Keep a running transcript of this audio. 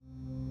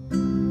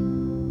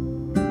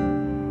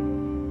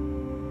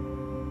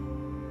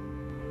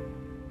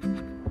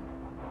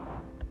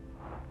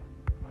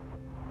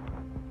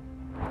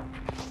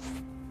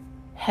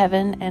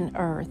Heaven and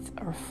earth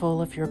are full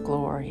of your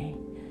glory.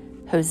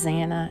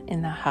 Hosanna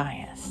in the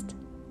highest.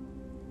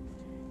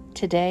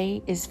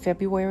 Today is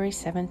February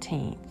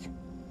 17th,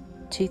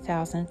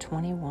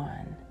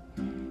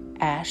 2021,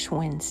 Ash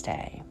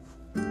Wednesday.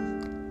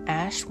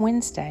 Ash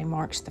Wednesday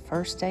marks the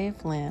first day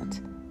of Lent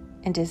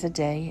and is a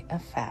day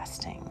of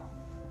fasting.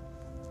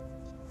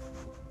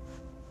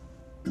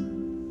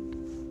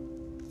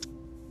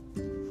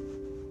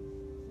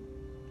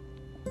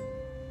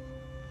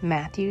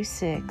 Matthew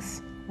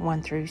 6,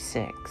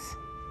 1-6.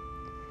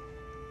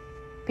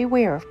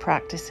 Beware of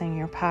practicing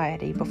your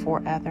piety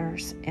before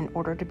others in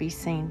order to be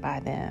seen by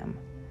them,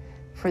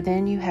 for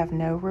then you have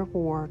no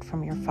reward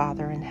from your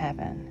Father in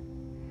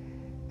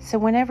heaven. So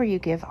whenever you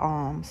give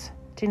alms,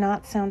 do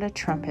not sound a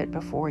trumpet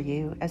before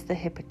you as the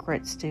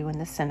hypocrites do in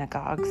the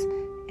synagogues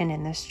and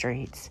in the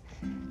streets,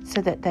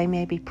 so that they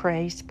may be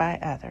praised by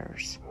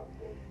others.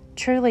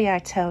 Truly I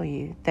tell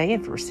you, they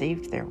have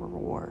received their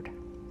reward.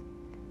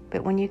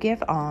 But when you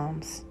give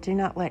alms, do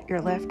not let your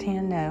left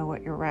hand know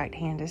what your right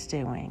hand is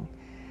doing,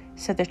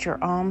 so that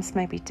your alms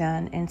may be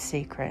done in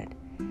secret,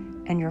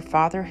 and your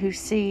Father who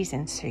sees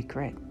in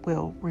secret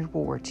will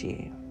reward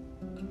you.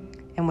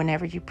 And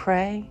whenever you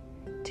pray,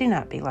 do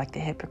not be like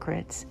the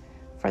hypocrites,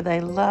 for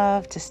they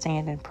love to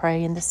stand and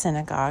pray in the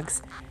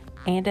synagogues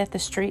and at the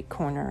street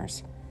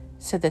corners,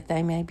 so that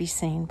they may be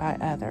seen by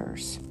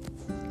others.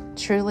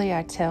 Truly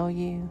I tell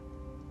you,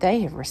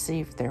 they have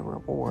received their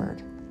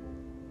reward.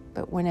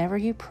 But whenever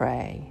you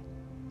pray,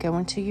 go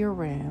into your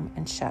room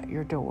and shut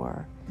your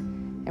door,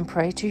 and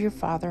pray to your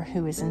Father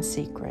who is in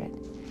secret,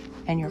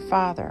 and your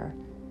Father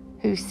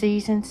who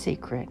sees in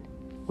secret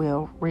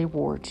will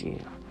reward you.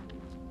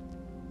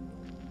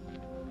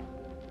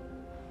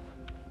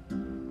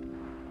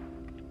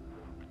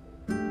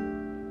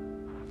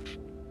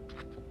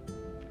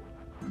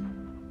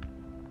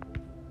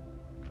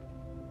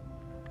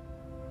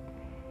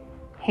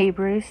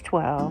 Hebrews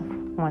 12,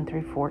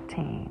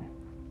 1-14.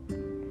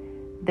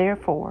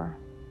 Therefore,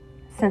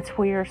 since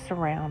we are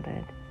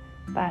surrounded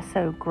by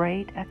so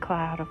great a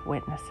cloud of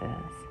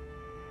witnesses,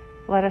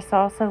 let us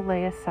also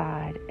lay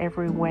aside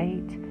every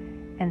weight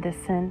and the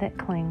sin that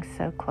clings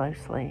so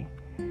closely,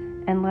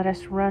 and let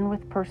us run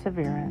with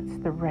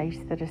perseverance the race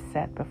that is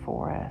set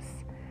before us,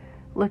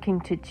 looking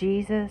to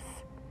Jesus,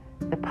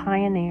 the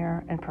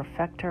pioneer and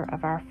perfecter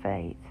of our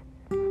faith,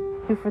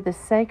 who for the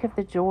sake of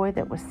the joy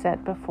that was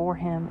set before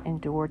him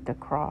endured the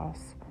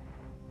cross,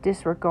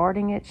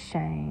 disregarding its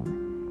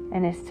shame,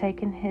 and has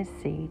taken his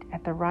seat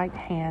at the right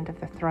hand of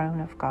the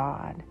throne of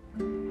God.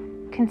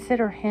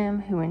 Consider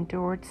him who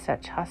endured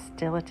such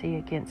hostility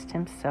against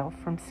himself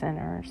from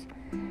sinners,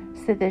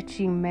 so that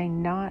you may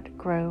not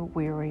grow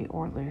weary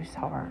or lose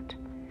heart.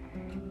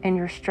 In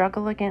your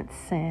struggle against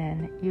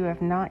sin, you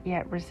have not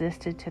yet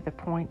resisted to the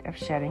point of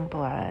shedding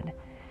blood,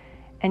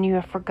 and you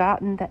have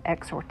forgotten the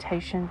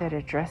exhortation that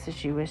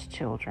addresses you as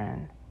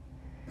children.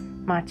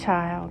 My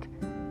child,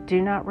 do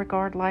not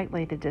regard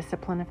lightly the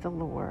discipline of the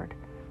Lord,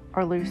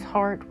 or lose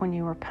heart when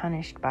you are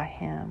punished by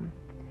him.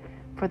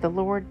 For the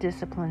Lord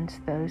disciplines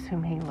those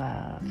whom he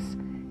loves,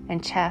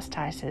 and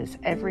chastises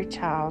every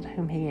child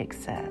whom he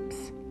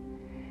accepts.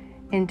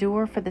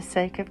 Endure for the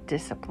sake of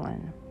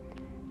discipline.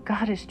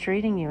 God is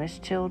treating you as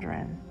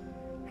children.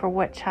 For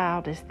what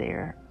child is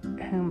there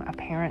whom a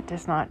parent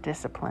does not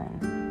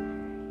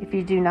discipline? If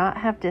you do not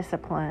have that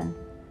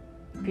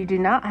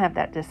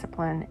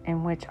discipline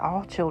in which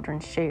all children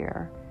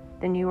share,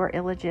 then you are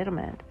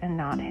illegitimate and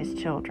not his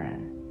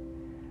children.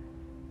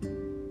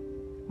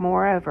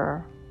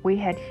 Moreover, we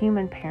had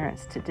human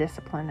parents to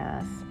discipline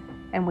us,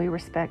 and we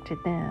respected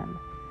them.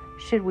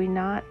 Should we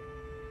not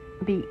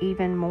be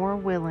even more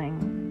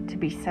willing to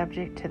be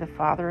subject to the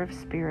Father of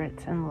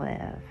spirits and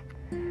live?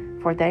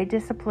 For they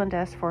disciplined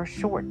us for a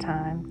short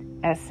time,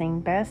 as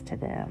seemed best to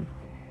them,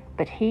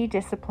 but he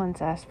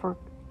disciplines us for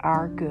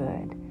our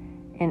good,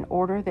 in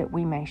order that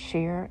we may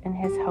share in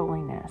his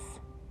holiness.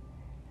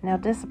 Now,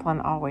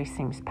 discipline always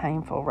seems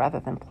painful rather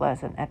than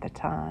pleasant at the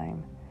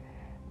time,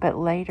 but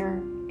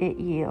later it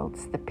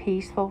yields the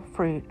peaceful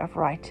fruit of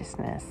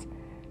righteousness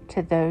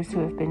to those who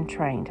have been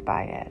trained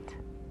by it.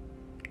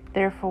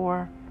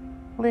 Therefore,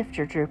 lift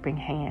your drooping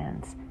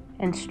hands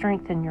and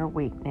strengthen your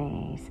weak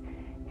knees,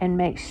 and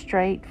make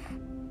straight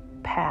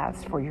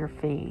paths for your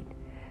feet,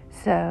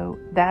 so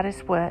that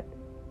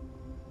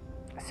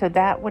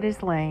what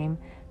is lame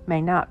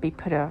may not be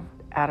put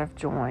out of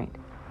joint,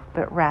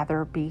 but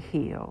rather be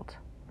healed.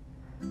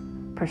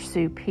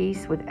 Pursue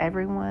peace with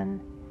everyone,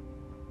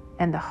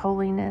 and the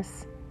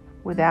holiness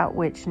without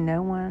which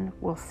no one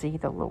will see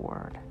the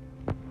Lord.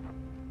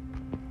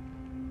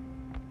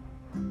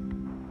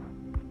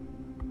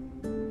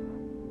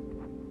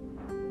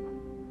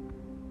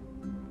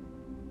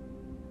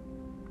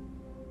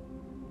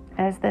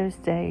 As those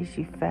days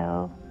you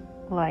fell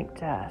like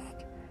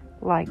dust,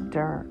 like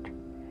dirt,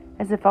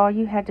 as if all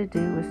you had to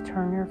do was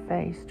turn your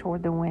face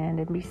toward the wind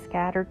and be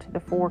scattered to the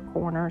four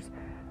corners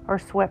or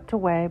swept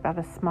away by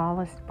the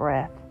smallest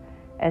breath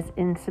as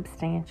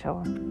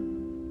insubstantial.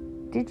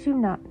 Did you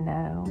not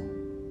know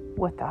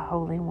what the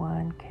Holy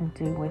One can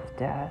do with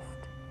dust?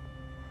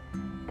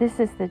 This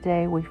is the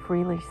day we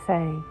freely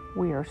say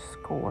we are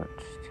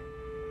scorched.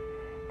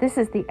 This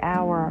is the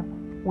hour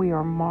we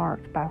are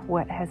marked by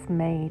what has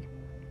made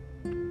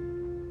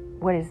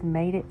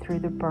it through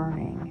the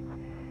burning.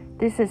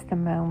 This is the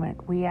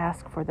moment we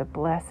ask for the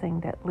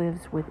blessing that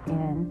lives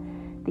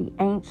within the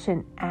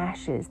ancient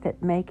ashes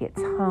that make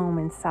its home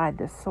inside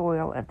the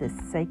soil of this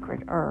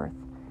sacred earth.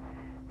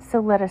 So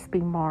let us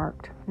be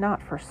marked,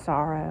 not for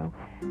sorrow,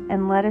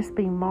 and let us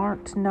be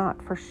marked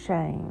not for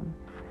shame.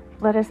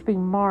 Let us be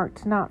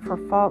marked not for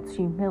false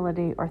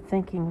humility or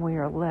thinking we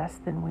are less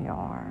than we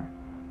are,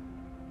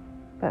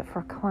 but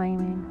for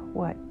claiming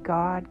what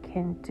God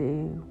can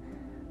do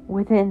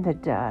within the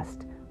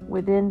dust,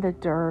 within the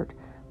dirt,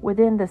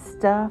 within the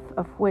stuff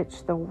of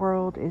which the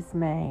world is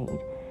made,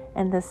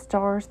 and the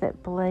stars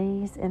that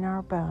blaze in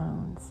our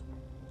bones,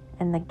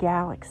 and the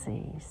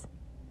galaxies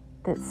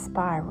that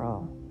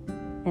spiral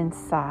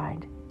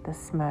inside the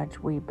smudge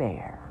we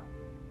bear.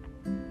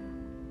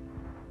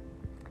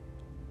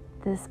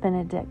 This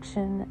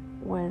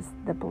benediction was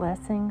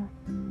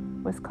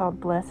called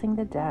Blessing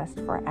the Dust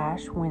for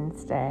Ash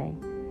Wednesday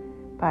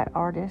by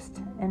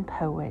artist and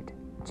poet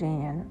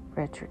Jan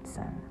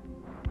Richardson.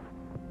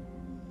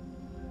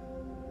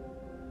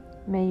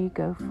 May you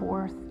go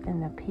forth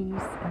in the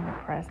peace and the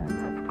presence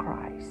of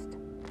Christ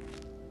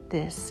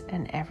this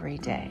and every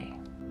day.